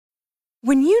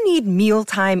When you need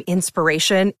mealtime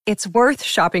inspiration, it's worth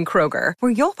shopping Kroger,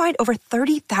 where you'll find over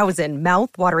 30,000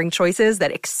 mouth-watering choices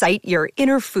that excite your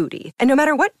inner foodie. And no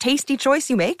matter what tasty choice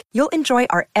you make, you'll enjoy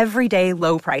our everyday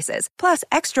low prices, plus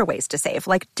extra ways to save,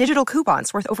 like digital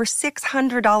coupons worth over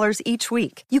 $600 each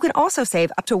week. You can also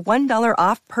save up to $1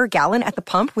 off per gallon at the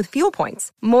pump with fuel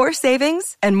points. More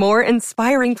savings and more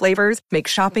inspiring flavors make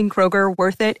shopping Kroger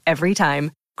worth it every time.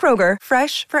 Kroger,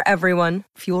 fresh for everyone.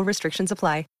 Fuel restrictions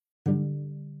apply.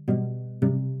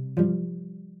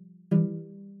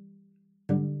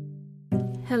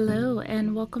 Hello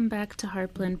and welcome back to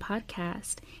Heartblend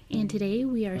Podcast. And today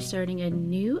we are starting a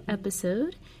new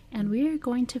episode and we are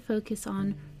going to focus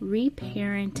on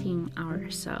reparenting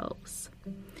ourselves.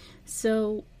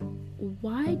 So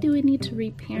why do we need to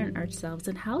reparent ourselves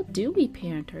and how do we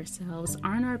parent ourselves?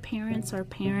 Aren't our parents our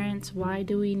parents? Why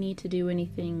do we need to do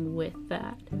anything with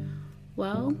that?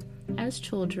 Well, as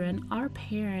children, our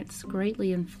parents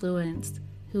greatly influence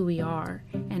who we are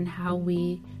and how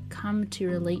we come to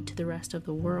relate to the rest of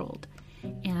the world.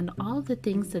 And all the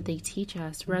things that they teach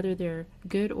us, whether they're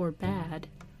good or bad,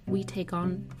 we take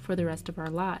on for the rest of our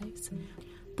lives.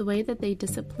 The way that they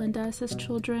disciplined us as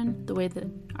children, the way that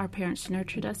our parents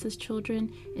nurtured us as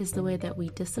children, is the way that we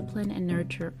discipline and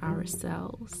nurture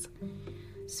ourselves.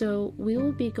 So we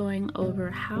will be going over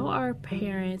how our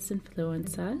parents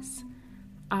influence us,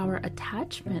 our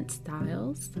attachment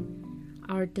styles,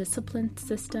 our discipline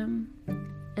system,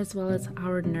 as well as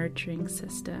our nurturing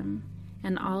system.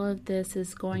 And all of this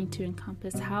is going to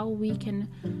encompass how we can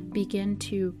begin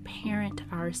to parent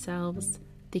ourselves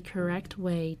the correct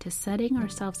way to setting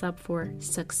ourselves up for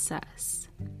success.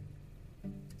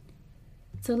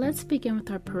 So let's begin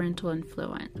with our parental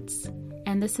influence.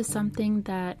 And this is something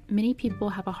that many people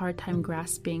have a hard time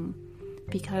grasping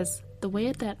because the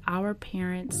way that our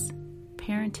parents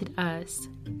parented us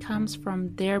comes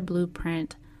from their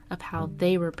blueprint of how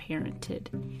they were parented.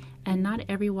 And not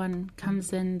everyone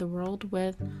comes in the world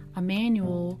with a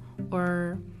manual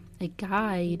or a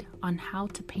guide on how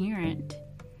to parent.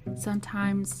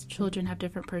 Sometimes children have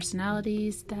different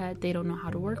personalities that they don't know how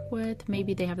to work with.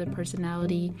 Maybe they have the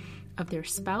personality of their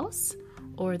spouse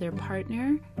or their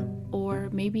partner, or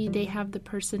maybe they have the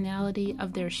personality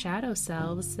of their shadow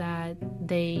selves that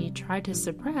they try to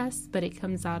suppress, but it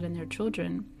comes out in their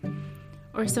children.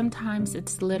 Or sometimes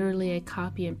it's literally a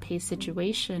copy and paste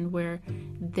situation where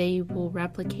they will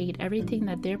replicate everything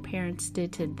that their parents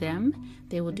did to them,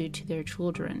 they will do to their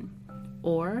children.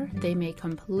 Or they may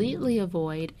completely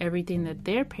avoid everything that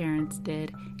their parents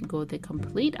did and go the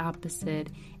complete opposite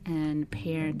and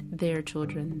parent their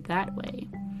children that way.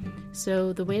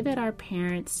 So the way that our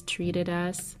parents treated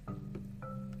us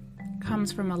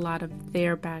comes from a lot of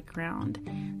their background.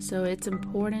 So it's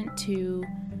important to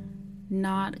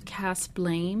not cast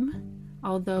blame,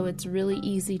 although it's really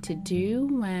easy to do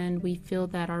when we feel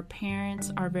that our parents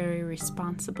are very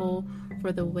responsible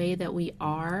for the way that we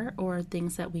are or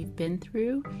things that we've been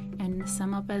through. And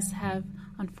some of us have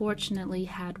unfortunately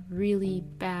had really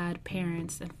bad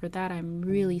parents, and for that I'm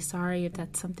really sorry if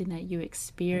that's something that you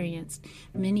experienced.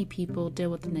 Many people deal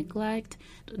with neglect,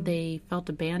 they felt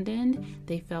abandoned,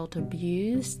 they felt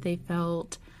abused, they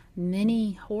felt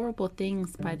many horrible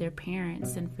things by their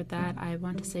parents, and for that I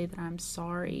want to say that I'm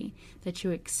sorry that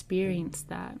you experienced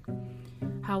that.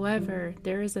 However,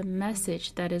 there is a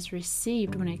message that is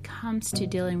received when it comes to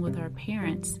dealing with our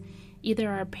parents. Either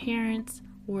our parents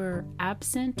were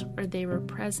absent or they were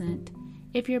present.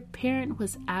 If your parent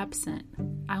was absent,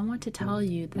 I want to tell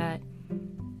you that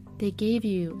they gave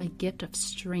you a gift of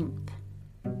strength,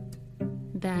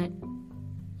 that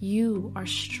you are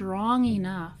strong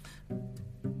enough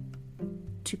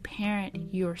to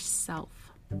parent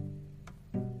yourself.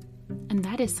 And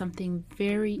that is something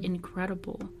very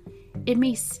incredible. It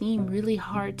may seem really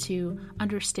hard to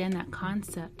understand that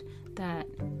concept that,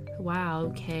 wow,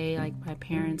 okay, like my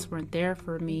parents weren't there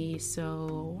for me,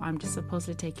 so I'm just supposed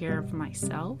to take care of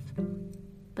myself.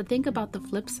 But think about the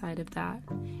flip side of that.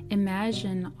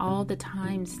 Imagine all the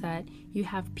times that you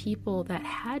have people that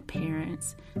had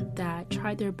parents that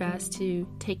tried their best to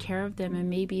take care of them, and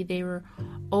maybe they were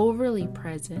overly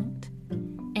present.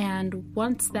 And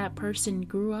once that person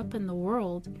grew up in the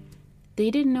world,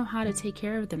 they didn't know how to take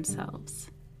care of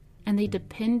themselves. And they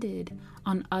depended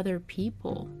on other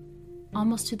people,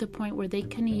 almost to the point where they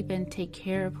couldn't even take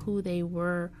care of who they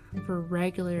were for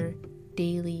regular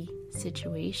daily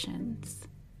situations.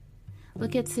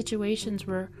 Look at situations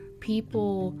where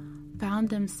people found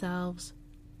themselves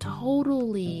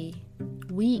totally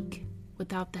weak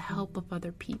without the help of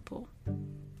other people.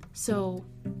 So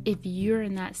if you're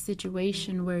in that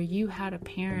situation where you had a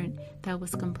parent that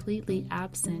was completely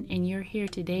absent and you're here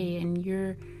today and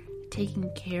you're taking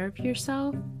care of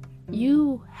yourself,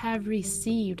 you have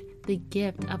received the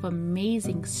gift of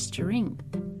amazing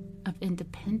strength, of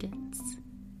independence.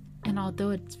 And although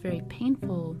it's very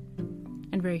painful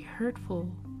and very hurtful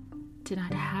to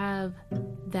not have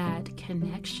that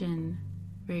connection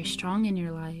very strong in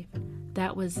your life,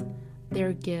 that was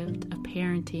their gift of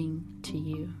parenting to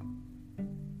you.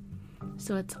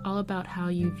 So it's all about how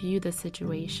you view the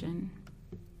situation.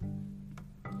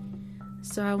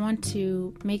 So I want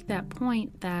to make that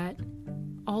point that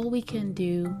all we can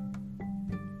do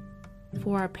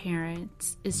for our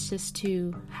parents is just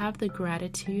to have the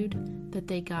gratitude that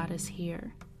they got us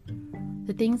here.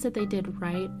 The things that they did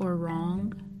right or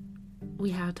wrong, we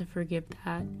have to forgive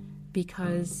that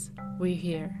because we're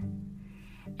here.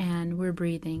 And we're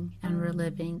breathing and we're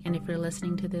living. And if you're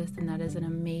listening to this, then that is an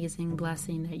amazing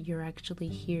blessing that you're actually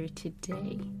here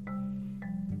today.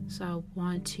 So I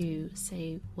want to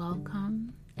say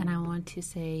welcome, and I want to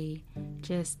say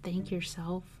just thank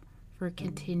yourself for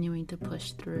continuing to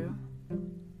push through.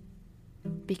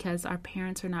 Because our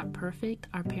parents are not perfect.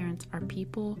 Our parents are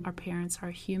people. Our parents are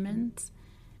humans.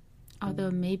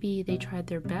 Although maybe they tried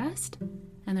their best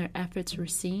and their efforts were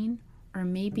seen, or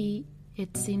maybe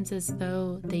it seems as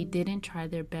though they didn't try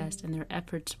their best and their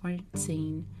efforts weren't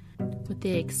seen. With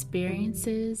the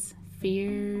experiences,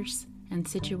 fears, and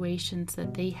situations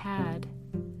that they had,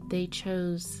 they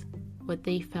chose what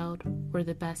they felt were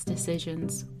the best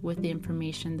decisions with the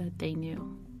information that they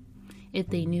knew. If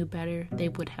they knew better, they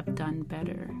would have done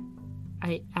better.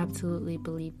 I absolutely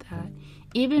believe that.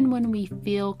 Even when we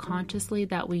feel consciously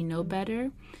that we know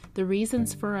better, the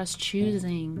reasons for us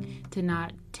choosing to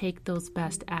not take those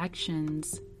best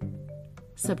actions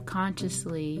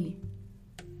subconsciously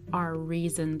are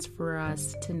reasons for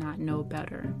us to not know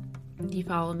better. Do you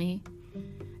follow me?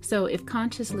 So if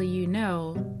consciously you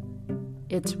know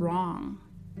it's wrong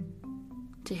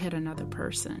to hit another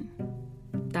person,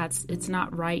 it's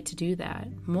not right to do that.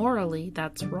 Morally,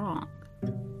 that's wrong.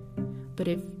 But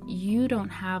if you don't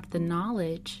have the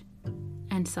knowledge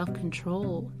and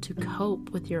self-control to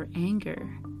cope with your anger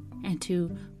and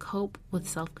to cope with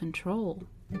self-control,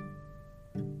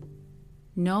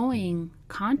 knowing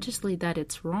consciously that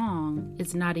it's wrong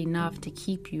is not enough to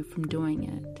keep you from doing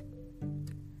it.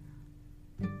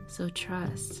 So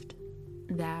trust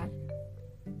that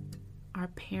our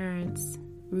parents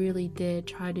really did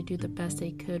try to do the best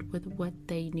they could with what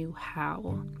they knew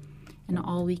how. And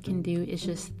all we can do is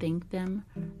just thank them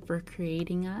for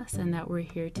creating us and that we're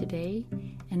here today,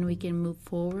 and we can move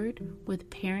forward with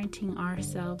parenting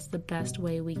ourselves the best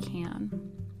way we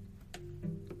can.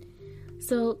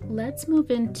 So let's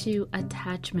move into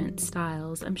attachment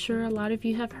styles. I'm sure a lot of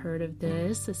you have heard of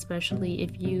this, especially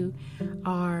if you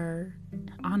are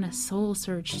on a soul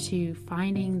search to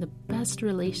finding the best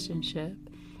relationship.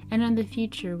 And in the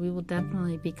future, we will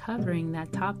definitely be covering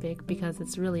that topic because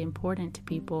it's really important to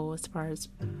people as far as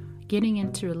getting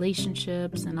into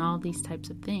relationships and all these types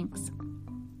of things.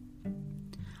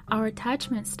 Our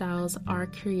attachment styles are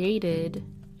created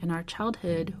in our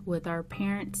childhood with our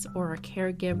parents or our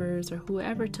caregivers or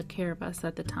whoever took care of us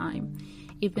at the time.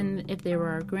 Even if they were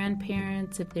our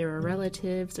grandparents, if they were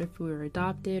relatives, or if we were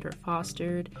adopted or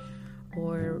fostered,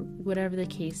 or whatever the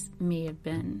case may have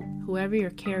been. Whoever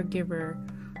your caregiver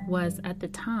was at the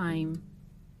time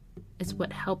is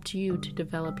what helped you to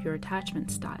develop your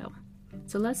attachment style.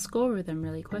 So let's go over them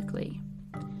really quickly.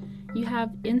 You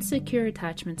have insecure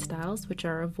attachment styles, which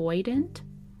are avoidant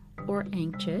or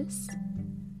anxious.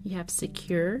 You have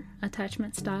secure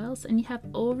attachment styles, and you have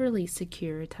overly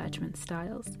secure attachment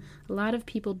styles. A lot of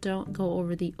people don't go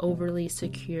over the overly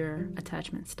secure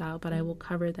attachment style, but I will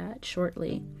cover that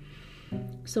shortly.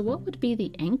 So what would be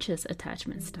the anxious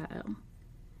attachment style?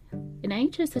 An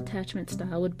anxious attachment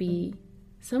style would be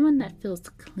someone that feels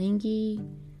clingy,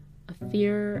 a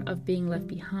fear of being left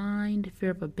behind,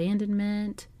 fear of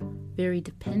abandonment, very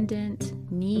dependent,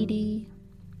 needy.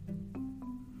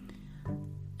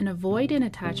 An avoidant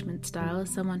attachment style is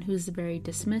someone who's very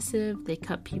dismissive, they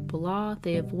cut people off,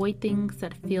 they avoid things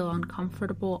that feel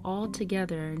uncomfortable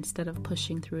altogether instead of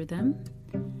pushing through them.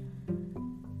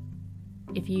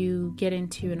 If you get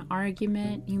into an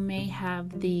argument, you may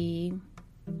have the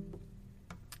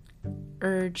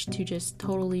urge to just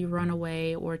totally run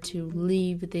away or to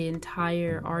leave the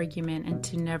entire argument and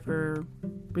to never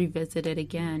revisit it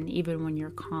again, even when you're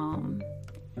calm.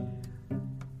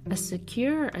 A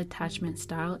secure attachment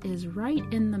style is right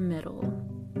in the middle.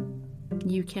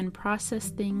 You can process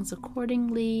things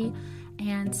accordingly,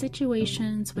 and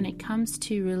situations when it comes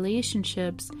to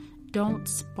relationships don't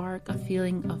spark a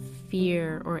feeling of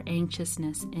fear or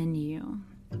anxiousness in you.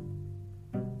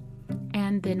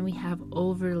 And then we have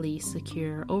overly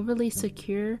secure. Overly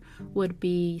secure would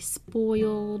be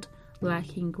spoiled,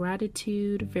 lacking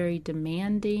gratitude, very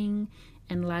demanding,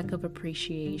 and lack of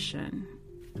appreciation.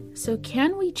 So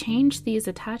can we change these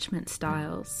attachment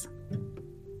styles?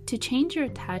 To change your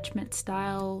attachment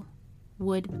style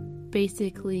would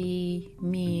basically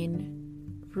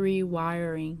mean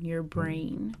rewiring your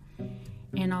brain.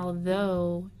 And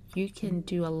although you can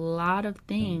do a lot of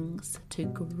things to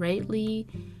greatly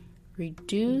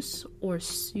reduce or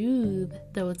soothe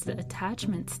those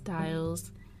attachment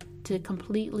styles, to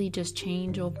completely just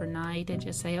change overnight and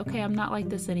just say, okay, I'm not like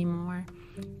this anymore,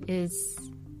 is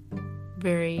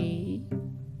very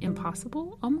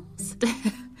impossible almost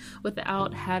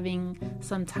without having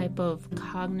some type of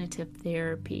cognitive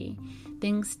therapy.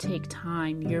 Things take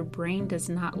time. Your brain does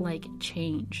not like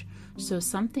change. So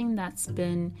something that's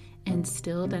been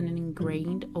instilled and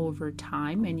ingrained over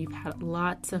time, and you've had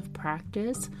lots of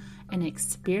practice and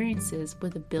experiences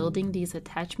with building these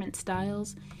attachment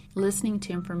styles, listening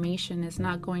to information is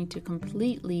not going to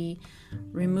completely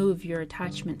remove your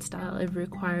attachment style. It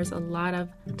requires a lot of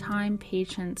time,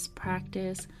 patience,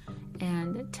 practice,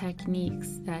 and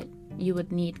techniques that you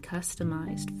would need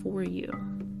customized for you.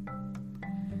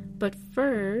 But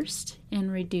first,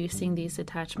 in reducing these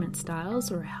attachment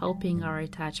styles or helping our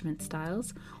attachment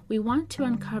styles, we want to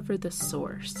uncover the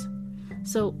source.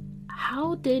 So,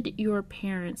 how did your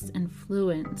parents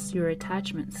influence your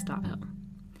attachment style?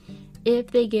 If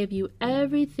they gave you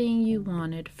everything you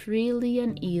wanted freely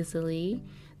and easily,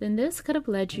 then this could have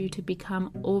led you to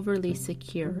become overly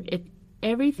secure. If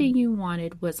everything you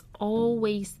wanted was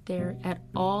always there at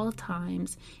all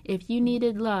times, if you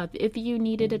needed love, if you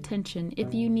needed attention,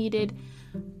 if you needed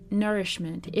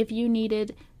nourishment, if you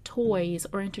needed toys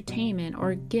or entertainment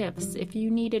or gifts, if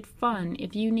you needed fun,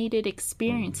 if you needed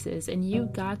experiences, and you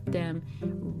got them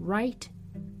right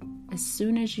as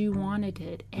soon as you wanted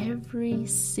it, every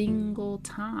single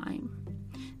time,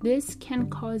 this can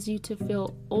cause you to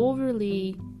feel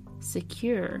overly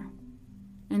secure.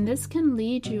 And this can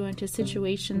lead you into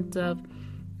situations of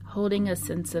holding a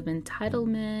sense of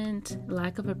entitlement,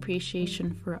 lack of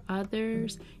appreciation for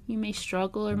others. You may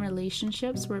struggle in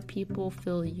relationships where people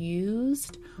feel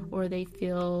used or they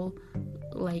feel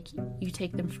like you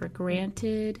take them for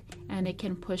granted, and it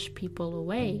can push people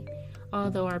away.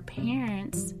 Although our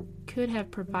parents could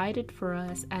have provided for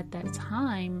us at that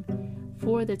time,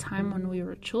 for the time when we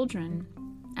were children,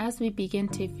 as we begin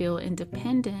to feel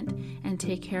independent and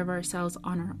take care of ourselves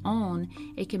on our own,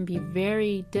 it can be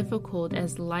very difficult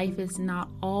as life is not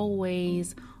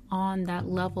always on that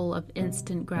level of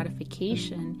instant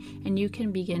gratification, and you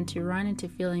can begin to run into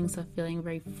feelings of feeling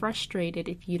very frustrated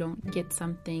if you don't get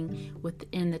something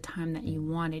within the time that you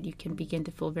wanted. You can begin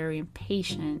to feel very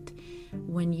impatient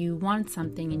when you want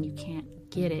something and you can't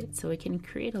get it, so it can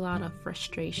create a lot of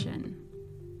frustration.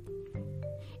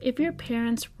 If your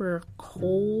parents were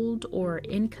cold or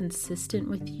inconsistent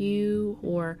with you,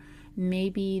 or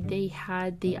maybe they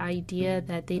had the idea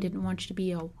that they didn't want you to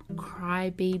be a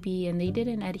crybaby and they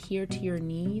didn't adhere to your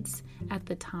needs at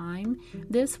the time,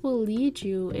 this will lead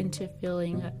you into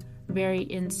feeling very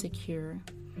insecure.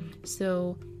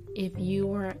 So if you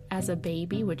were as a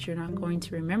baby, which you're not going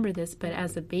to remember this, but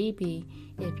as a baby,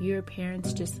 if your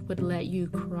parents just would let you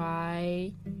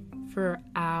cry for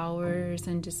hours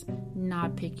and just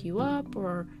not pick you up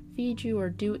or feed you or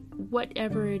do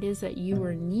whatever it is that you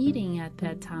were needing at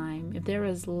that time, if there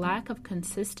was lack of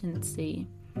consistency,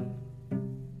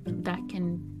 that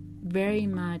can very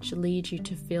much lead you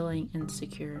to feeling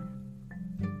insecure.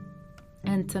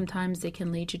 And sometimes it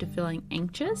can lead you to feeling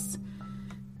anxious,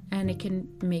 and it can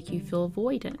make you feel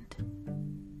avoidant.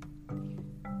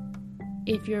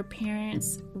 If your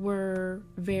parents were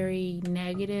very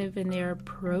negative in their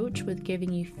approach with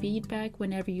giving you feedback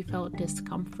whenever you felt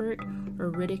discomfort, or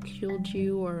ridiculed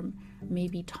you, or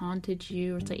maybe taunted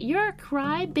you, or say, "You're a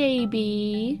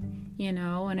crybaby,"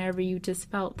 whenever you just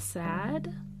felt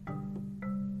sad,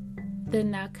 then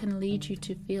that can lead you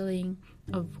to feeling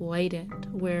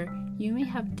avoidant, where you may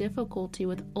have difficulty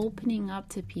with opening up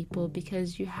to people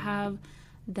because you have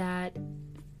that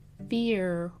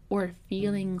fear or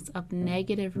feelings of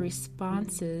negative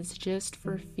responses just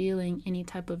for feeling any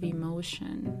type of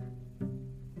emotion.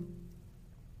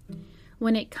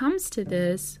 When it comes to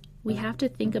this, we have to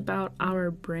think about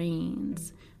our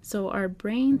brains. So our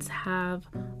brains have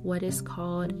what is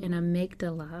called an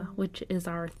amygdala, which is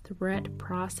our threat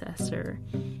processor.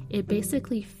 It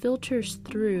basically filters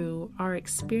through our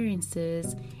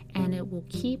experiences, and it will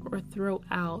keep or throw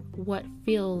out what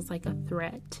feels like a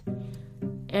threat.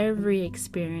 every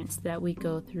experience that we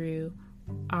go through,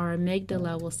 our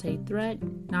amygdala will say threat,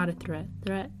 not a threat,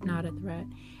 threat, not a threat.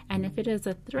 And if it is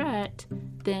a threat,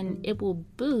 then it will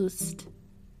boost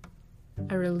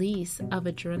a release of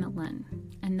adrenaline.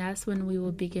 And that's when we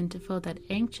will begin to feel that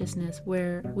anxiousness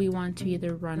where we want to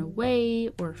either run away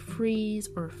or freeze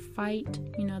or fight,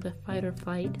 the fight or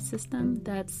flight system.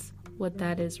 That's what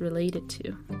that is related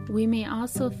to. We may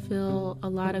also feel a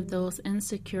lot of those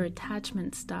insecure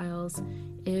attachment styles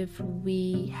if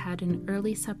we had an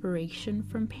early separation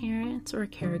from parents or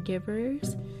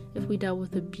caregivers, if we dealt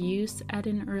with abuse at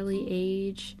an early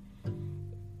age,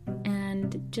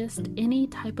 and just any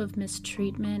type of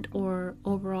mistreatment or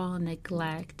overall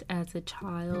neglect as a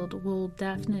child will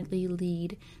definitely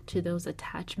lead to those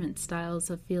attachment styles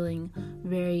of feeling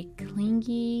very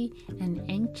clingy and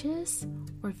anxious,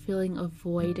 or feeling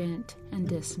avoidant and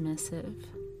dismissive.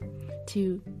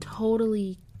 To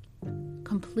totally,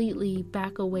 completely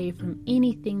back away from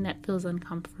anything that feels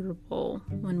uncomfortable.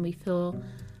 When we feel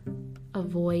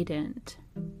avoidant,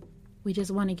 we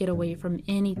just want to get away from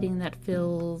anything that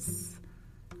feels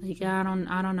like, I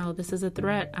don't know, this is a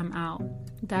threat, I'm out.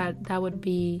 That would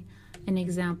be an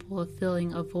example of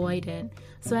feeling avoidant.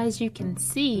 So as you can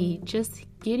see, just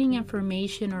getting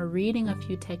information or reading a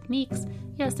few techniques,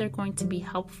 yes, they're going to be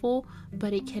helpful,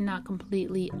 but it cannot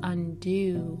completely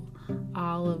undo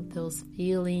all of those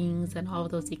feelings and all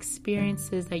of those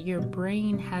experiences that your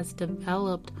brain has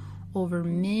developed over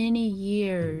many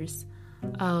years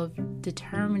of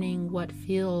determining what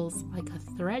feels like a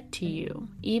threat to you,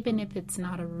 even if it's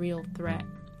not a real threat.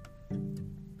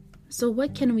 So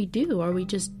what can we do? Are we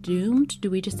just doomed? Do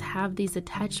we just have these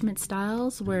attachment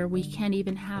styles where we can't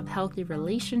even have healthy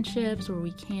relationships, or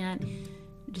we can't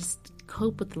just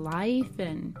cope with life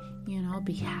and,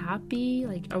 be happy?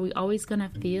 Like, are we always going to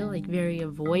feel like very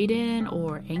avoidant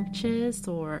or anxious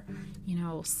or,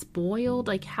 spoiled?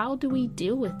 Like, how do we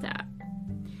deal with that?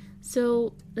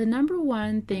 So the number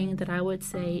one thing that I would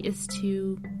say is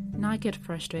to not get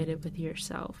frustrated with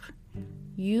yourself.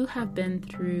 You have been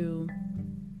through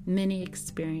many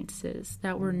experiences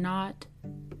that were not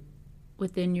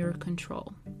within your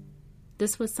control.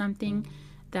 This was something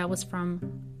that was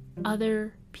from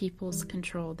other people's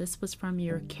control. This was from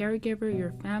your caregiver,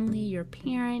 your family, your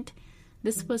parent.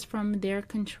 This was from their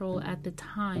control at the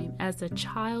time. As a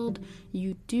child,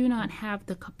 you do not have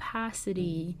the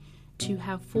capacity to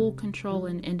have full control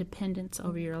and independence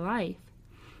over your life.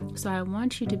 So I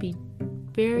want you to be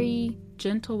very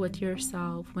gentle with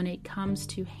yourself when it comes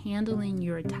to handling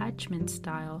your attachment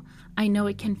style. I know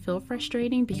it can feel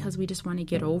frustrating because we just want to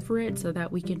get over it so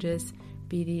that we can just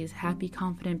be these happy,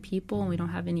 confident people and we don't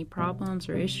have any problems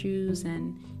or issues,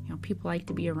 and people like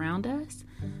to be around us,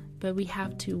 but we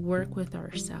have to work with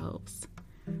ourselves.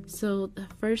 So the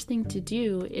first thing to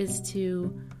do is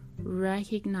to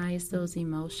recognize those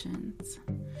emotions.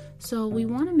 So we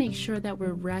want to make sure that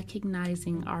we're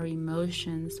recognizing our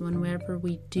emotions whenever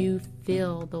we do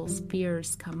feel those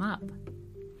fears come up.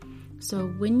 So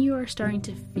when you are starting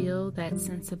to feel that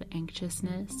sense of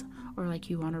anxiousness or like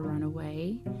you want to run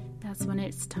away, that's when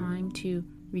it's time to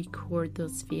record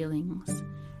those feelings.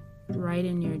 Write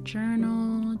in your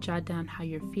journal, jot down how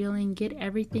you're feeling, get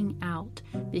everything out,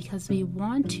 because we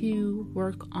want to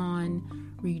work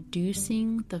on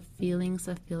reducing the feelings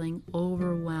of feeling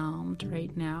overwhelmed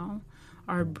right now.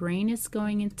 Our brain is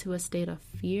going into a state of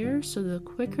fear, so the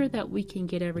quicker that we can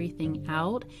get everything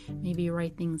out, maybe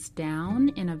write things down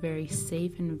in a very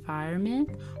safe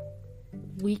environment,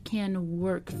 we can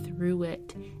work through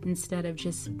it instead of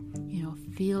just,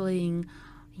 feeling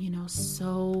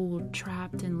so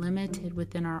trapped and limited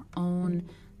within our own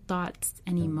thoughts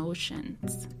and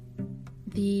emotions.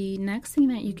 The next thing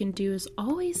that you can do is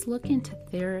always look into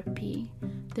therapy.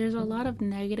 There's a lot of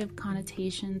negative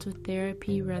connotations with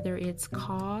therapy, whether it's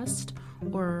cost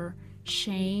or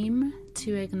shame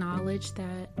to acknowledge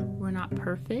that we're not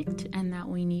perfect and that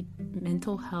we need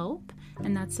mental help,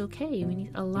 and that's okay.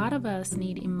 A lot of us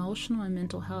need emotional and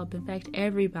mental help. In fact,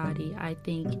 everybody, I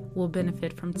think, will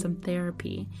benefit from some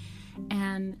therapy.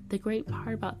 And the great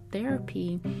part about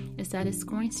therapy is that it's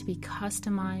going to be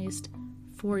customized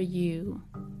for you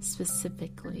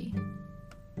specifically.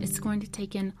 It's going to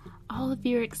take in all of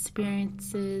your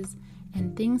experiences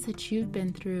and things that you've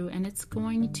been through, and it's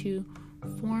going to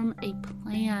form a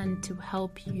plan to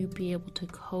help you be able to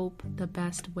cope the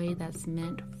best way that's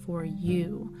meant for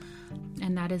you.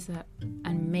 And that is an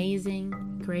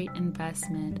amazing, great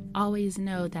investment. Always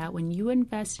know that when you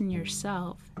invest in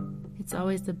yourself, it's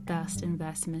always the best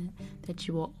investment that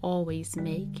you will always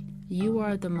make. You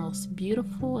are the most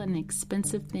beautiful and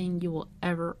expensive thing you will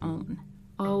ever own.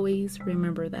 Always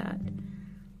remember that.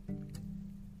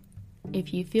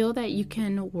 If you feel that you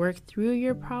can work through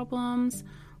your problems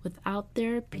without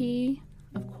therapy,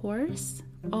 of course,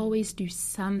 always do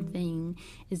something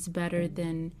is better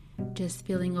than just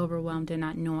feeling overwhelmed and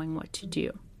not knowing what to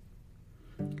do.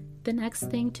 The next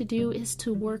thing to do is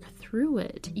to work through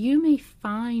it. You may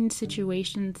find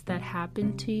situations that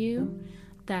happen to you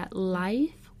that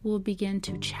life will begin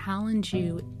to challenge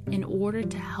you in order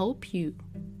to help you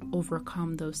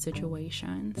overcome those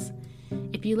situations.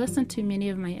 If you listen to many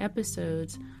of my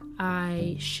episodes,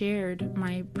 I shared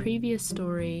my previous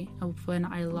story of when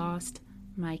I lost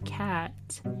my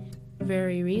cat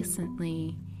very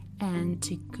recently, and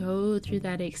to go through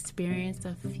that experience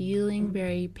of feeling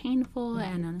very painful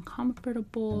and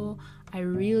uncomfortable, I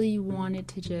really wanted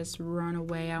to just run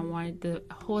away. I wanted the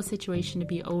whole situation to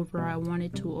be over. I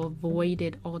wanted to avoid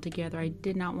it altogether. I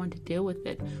did not want to deal with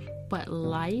it, but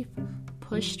life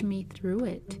pushed me through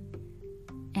it,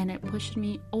 and it pushed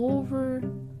me over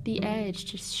the edge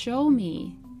to show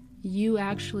me you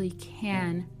actually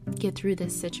can get through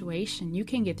this situation. You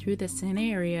can get through this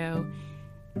scenario,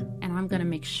 and I'm going to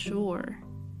make sure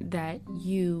that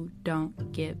you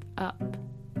don't give up.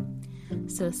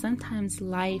 So sometimes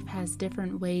life has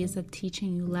different ways of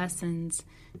teaching you lessons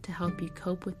to help you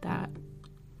cope with that.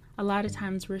 A lot of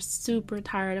times we're super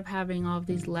tired of having all of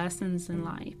these lessons in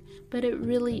life, but it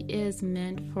really is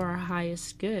meant for our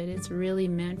highest good. It's really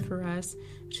meant for us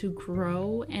to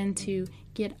grow and to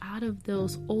get out of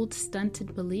those old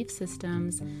stunted belief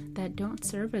systems that don't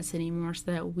serve us anymore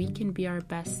so that we can be our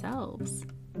best selves.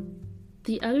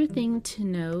 The other thing to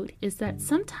note is that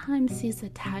sometimes these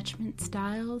attachment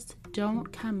styles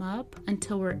don't come up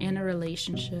until we're in a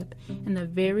relationship. In the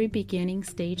very beginning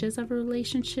stages of a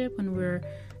relationship, when we're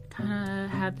kind of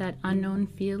have that unknown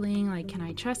feeling, like, can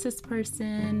I trust this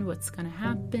person? What's going to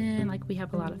happen? Like, we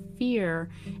have a lot of fear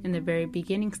in the very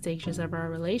beginning stages of our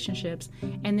relationships.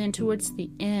 And then towards the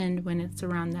end, when it's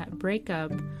around that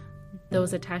breakup,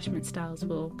 those attachment styles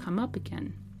will come up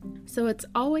again. So it's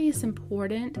always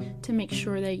important to make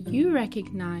sure that you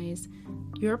recognize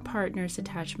your partner's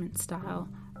attachment style.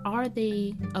 Are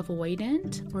they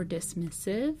avoidant or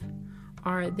dismissive?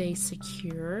 Are they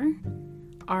secure?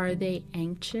 Are they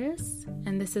anxious?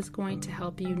 And this is going to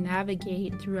help you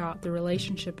navigate throughout the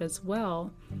relationship as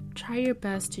well. Try your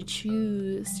best to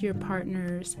choose your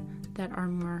partners that are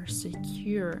more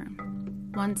secure,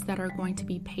 ones that are going to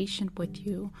be patient with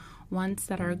you, ones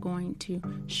that are going to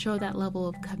show that level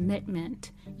of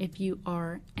commitment if you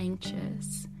are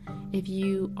anxious. If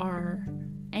you are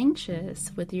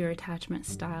anxious with your attachment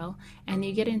style and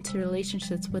you get into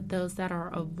relationships with those that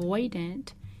are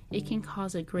avoidant, it can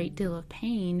cause a great deal of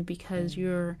pain because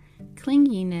your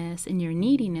clinginess and your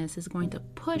neediness is going to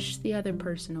push the other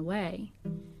person away,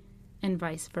 and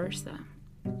vice versa.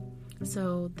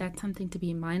 So that's something to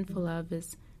be mindful of,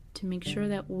 is to make sure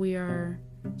that we are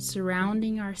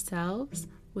surrounding ourselves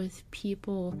with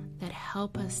people that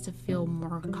help us to feel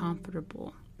more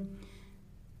comfortable.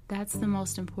 That's the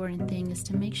most important thing, is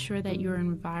to make sure that your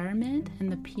environment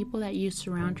and the people that you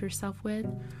surround yourself with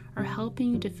are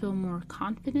helping you to feel more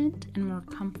confident and more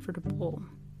comfortable,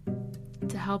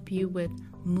 to help you with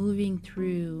moving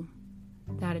through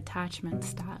that attachment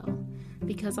style.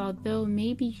 Because although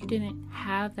maybe you didn't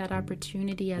have that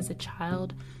opportunity as a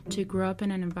child to grow up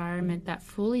in an environment that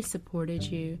fully supported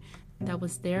you, that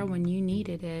was there when you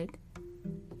needed it,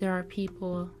 there are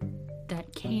people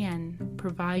that can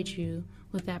provide you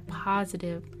with that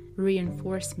positive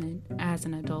reinforcement as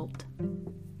an adult.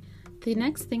 The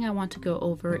next thing I want to go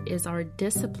over is our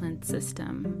discipline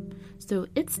system. So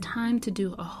it's time to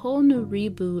do a whole new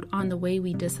reboot on the way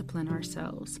we discipline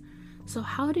ourselves. So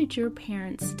how did your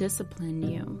parents discipline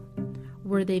you?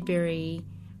 Were they very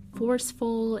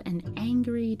forceful and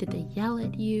angry? Did they yell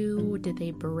at you? Did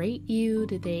they berate you?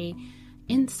 Did they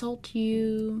insult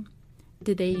you?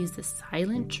 Did they use the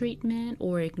silent treatment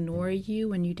or ignore you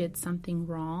when you did something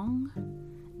wrong?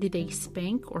 Did they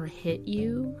spank or hit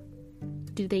you?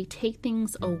 Did they take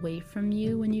things away from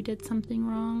you when you did something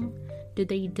wrong? Did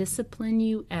they discipline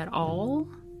you at all?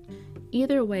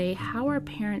 Either way, how our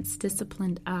parents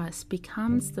disciplined us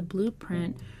becomes the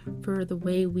blueprint for the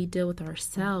way we deal with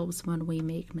ourselves when we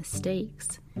make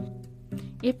mistakes.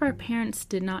 If our parents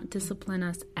did not discipline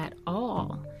us at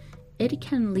all, it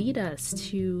can lead us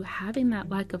to having that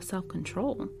lack of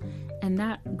self-control, and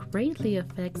that greatly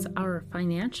affects our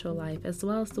financial life as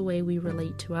well as the way we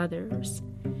relate to others.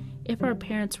 If our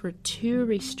parents were too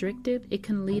restrictive, it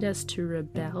can lead us to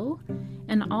rebel,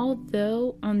 and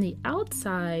although on the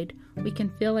outside we can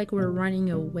feel like we're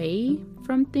running away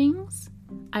from things,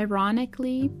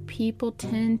 ironically, people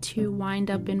tend to wind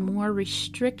up in more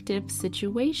restrictive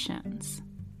situations.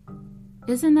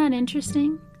 Isn't that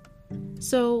interesting?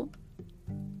 So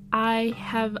I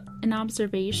have an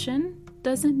observation.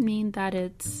 Doesn't mean that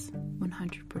it's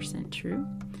 100% true,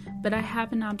 but I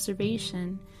have an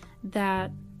observation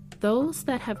that those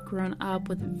that have grown up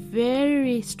with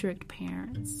very strict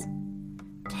parents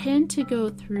tend to go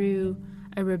through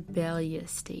a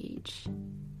rebellious stage.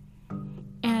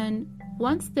 And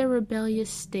once their rebellious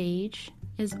stage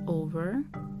is over,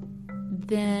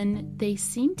 then they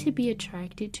seem to be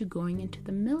attracted to going into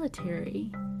the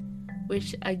military,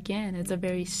 which again is a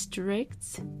very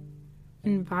strict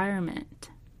environment.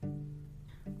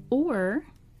 Or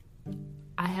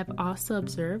I have also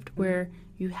observed where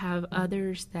you have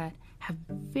others that have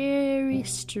very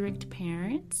strict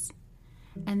parents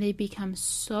and they become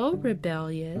so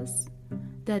rebellious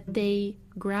that they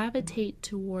gravitate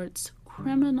towards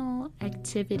criminal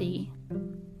activity,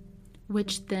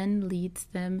 which then leads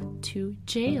them to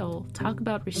jail. Talk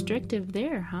about restrictive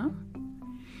there, huh?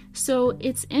 So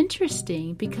it's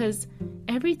interesting because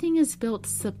everything is built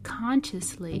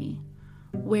subconsciously,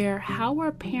 where how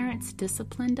our parents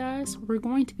disciplined us, we're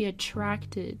going to be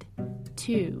attracted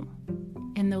to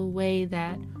in the way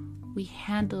that we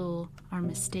handle our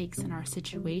mistakes and our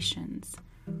situations.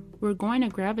 We're going to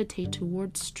gravitate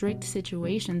towards strict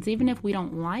situations, even if we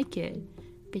don't like it,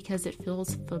 because it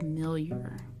feels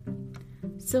familiar.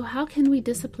 So how can we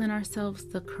discipline ourselves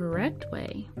the correct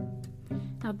way?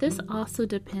 Now, this also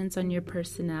depends on your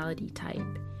personality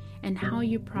type and how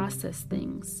you process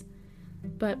things.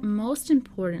 But most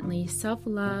importantly,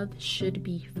 self-love should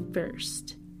be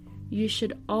first. You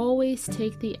should always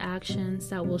take the actions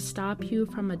that will stop you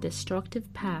from a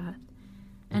destructive path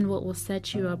and what will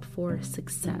set you up for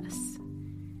success.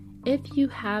 If you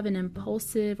have an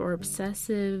impulsive or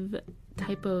obsessive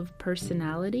type of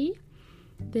personality,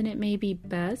 then it may be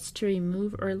best to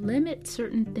remove or limit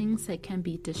certain things that can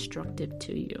be destructive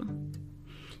to you.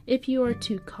 If you are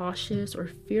too cautious or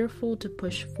fearful to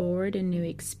push forward in new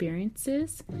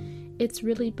experiences, it's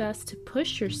really best to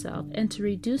push yourself and to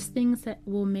reduce things that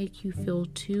will make you feel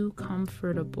too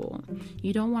comfortable.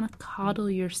 You don't want to coddle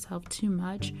yourself too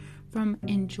much from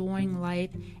enjoying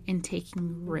life and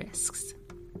taking risks.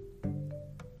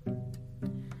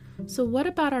 So what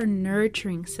about our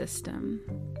nurturing system?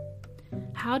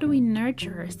 How do we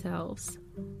nurture ourselves?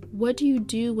 What do you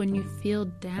do when you feel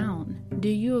down? Do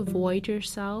you avoid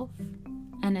yourself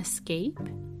and escape?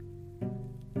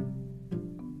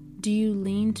 Do you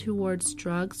lean towards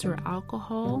drugs or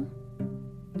alcohol?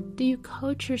 Do you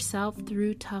coach yourself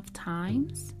through tough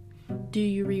times? Do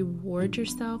you reward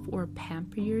yourself or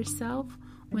pamper yourself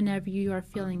whenever you are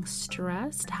feeling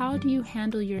stressed? How do you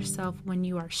handle yourself when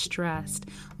you are stressed,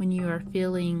 when you are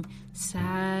feeling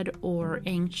sad or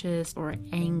anxious or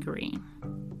angry?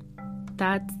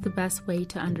 That's the best way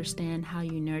to understand how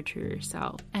you nurture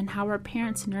yourself. And how our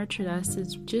parents nurtured us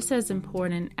is just as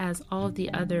important as all of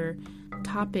the other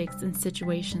topics and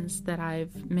situations that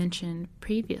I've mentioned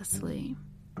previously.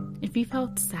 If you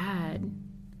felt sad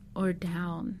or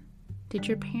down, did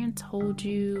your parents hold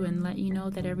you and let you know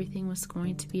that everything was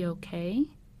going to be okay?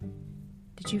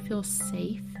 Did you feel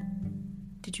safe?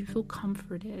 Did you feel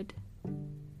comforted?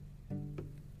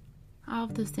 All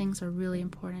of those things are really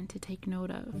important to take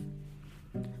note of.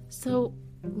 So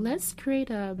let's create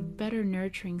a better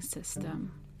nurturing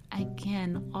system.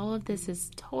 Again, all of this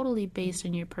is totally based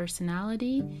on your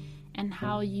personality and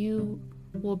how you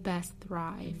will best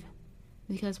thrive.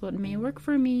 Because what may work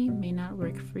for me may not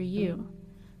work for you.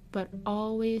 But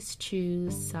always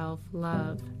choose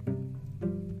self-love.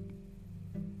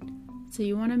 So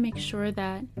you want to make sure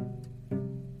that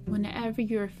whenever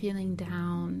you're feeling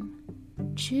down,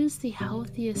 choose the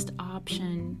healthiest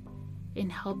option in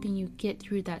helping you get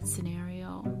through that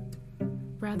scenario.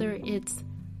 Whether it's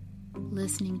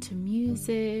listening to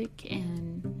music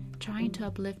and trying to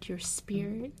uplift your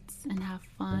spirits and have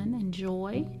fun and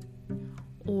joy,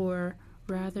 or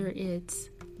rather it's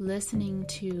listening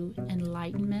to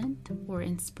enlightenment or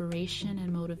inspiration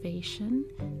and motivation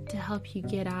to help you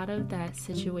get out of that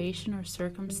situation or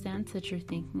circumstance that you're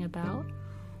thinking about,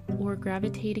 or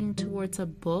gravitating towards a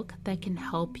book that can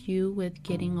help you with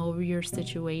getting over your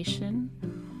situation,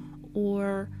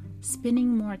 or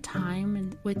spending more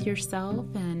time with yourself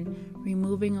and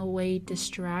removing away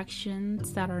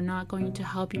distractions that are not going to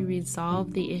help you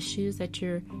resolve the issues that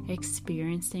you're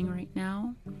experiencing right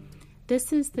now.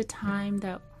 This is the time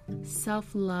that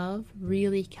self-love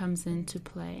really comes into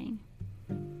play.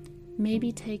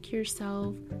 Maybe take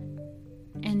yourself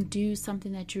and do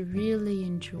something that you really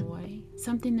enjoy,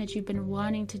 something that you've been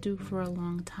wanting to do for a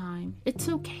long time. It's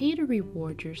okay to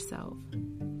reward yourself.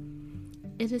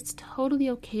 it is totally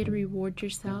okay to reward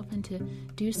yourself and to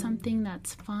do something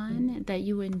that's fun, that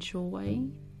you enjoy.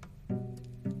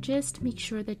 Just make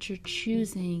sure that you're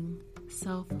choosing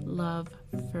self-love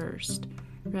first,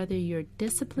 whether you're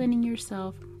disciplining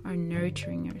yourself or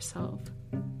nurturing yourself.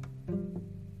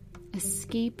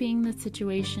 Escaping the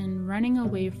situation, running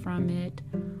away from it,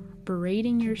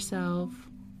 berating yourself,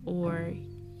 or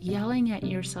yelling at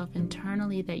yourself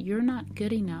internally that you're not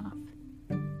good enough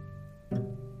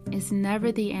is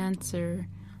never the answer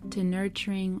to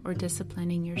nurturing or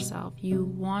disciplining yourself. You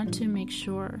want to make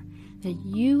sure that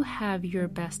you have your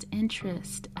best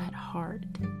interest at heart.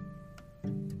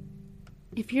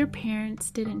 If your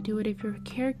parents didn't do it, if your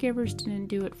caregivers didn't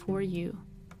do it for you,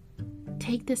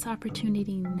 take this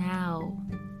opportunity now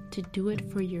to do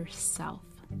it for yourself.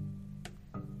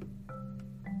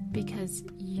 Because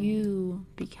you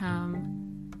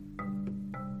become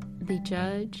the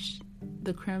judge,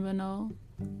 the criminal,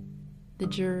 the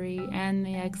jury, and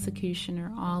the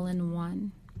executioner all in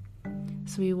one.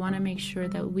 So we want to make sure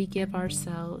that we give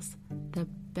ourselves the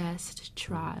best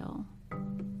trial,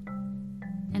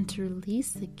 and to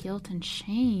release the guilt and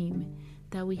shame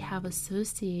that we have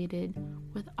associated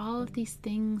with all of these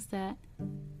things that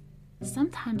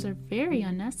sometimes are very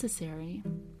unnecessary.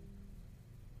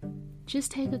 Just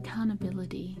take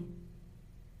accountability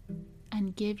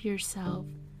and give yourself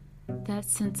that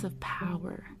sense of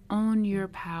power. Own your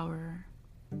power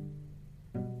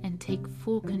and take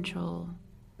full control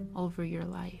over your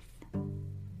life,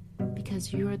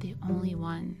 because you're the only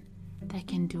one that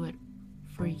can do it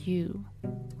for you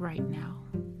right now.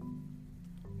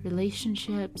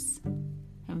 Relationships,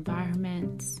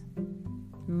 environments,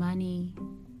 money,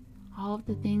 all of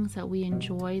the things that we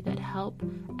enjoy that help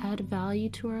add value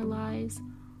to our lives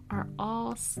are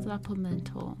all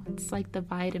supplemental. It's like the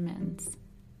vitamins.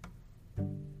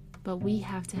 But we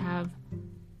have to have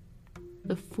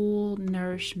the full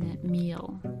nourishment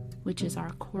meal, which is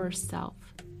our core self,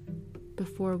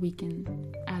 before we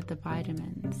can add the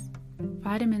vitamins.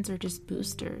 Vitamins are just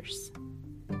boosters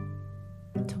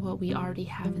to what we already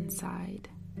have inside.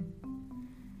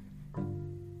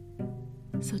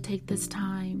 So take this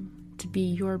time to be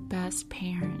your best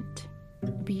parent.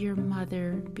 Be your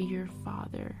mother, be your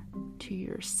father to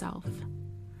yourself.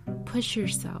 Push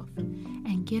yourself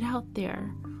and get out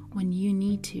there when you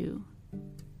need to.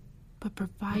 But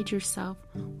provide yourself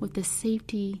with the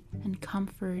safety and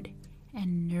comfort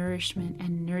and nourishment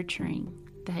and nurturing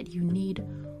that you need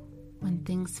when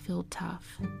things feel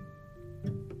tough.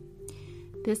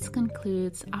 This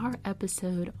concludes our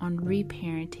episode on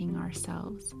reparenting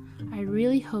ourselves. I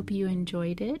really hope you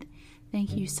enjoyed it.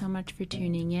 Thank you so much for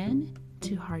tuning in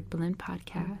to Heart Blend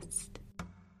Podcast.